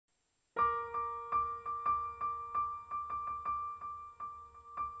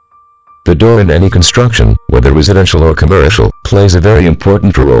The door in any construction, whether residential or commercial, plays a very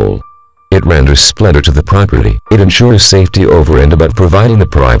important role. It renders splendor to the property. It ensures safety over and above providing the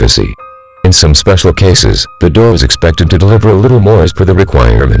privacy. In some special cases, the door is expected to deliver a little more as per the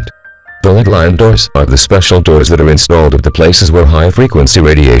requirement. The lead-lined doors are the special doors that are installed at the places where high-frequency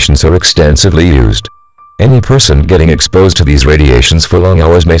radiations are extensively used. Any person getting exposed to these radiations for long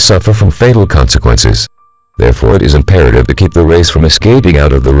hours may suffer from fatal consequences. Therefore, it is imperative to keep the rays from escaping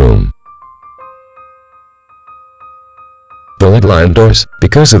out of the room. The lead-lined doors,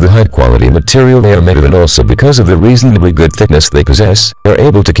 because of the high-quality material they are made of and also because of the reasonably good thickness they possess, are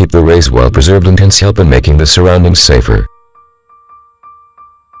able to keep the rays well preserved and hence help in making the surroundings safer.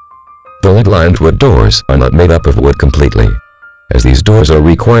 The lead-lined wood doors are not made up of wood completely. As these doors are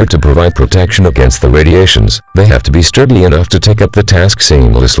required to provide protection against the radiations, they have to be sturdy enough to take up the task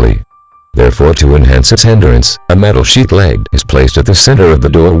seamlessly. Therefore, to enhance its endurance, a metal sheet leg is placed at the center of the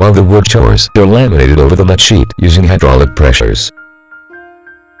door while the wood shores are laminated over the lead sheet using hydraulic pressures.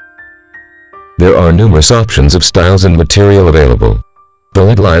 There are numerous options of styles and material available. The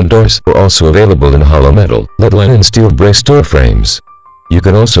lead-lined doors are also available in hollow metal, lead-lined and steel brace door frames. You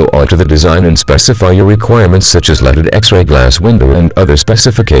can also alter the design and specify your requirements such as leaded X-ray glass window and other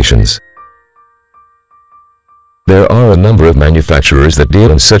specifications. There are a number of manufacturers that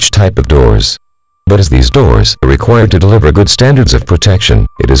deal in such type of doors. But as these doors are required to deliver good standards of protection,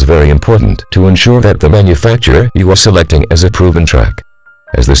 it is very important to ensure that the manufacturer you are selecting is a proven track.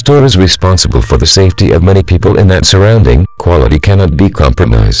 As the store is responsible for the safety of many people in that surrounding, quality cannot be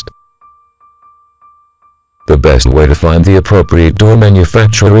compromised. The best way to find the appropriate door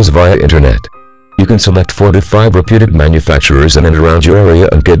manufacturer is via internet. You can select 4 to 5 reputed manufacturers in and around your area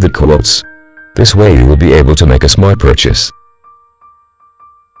and get the quotes. This way you will be able to make a smart purchase.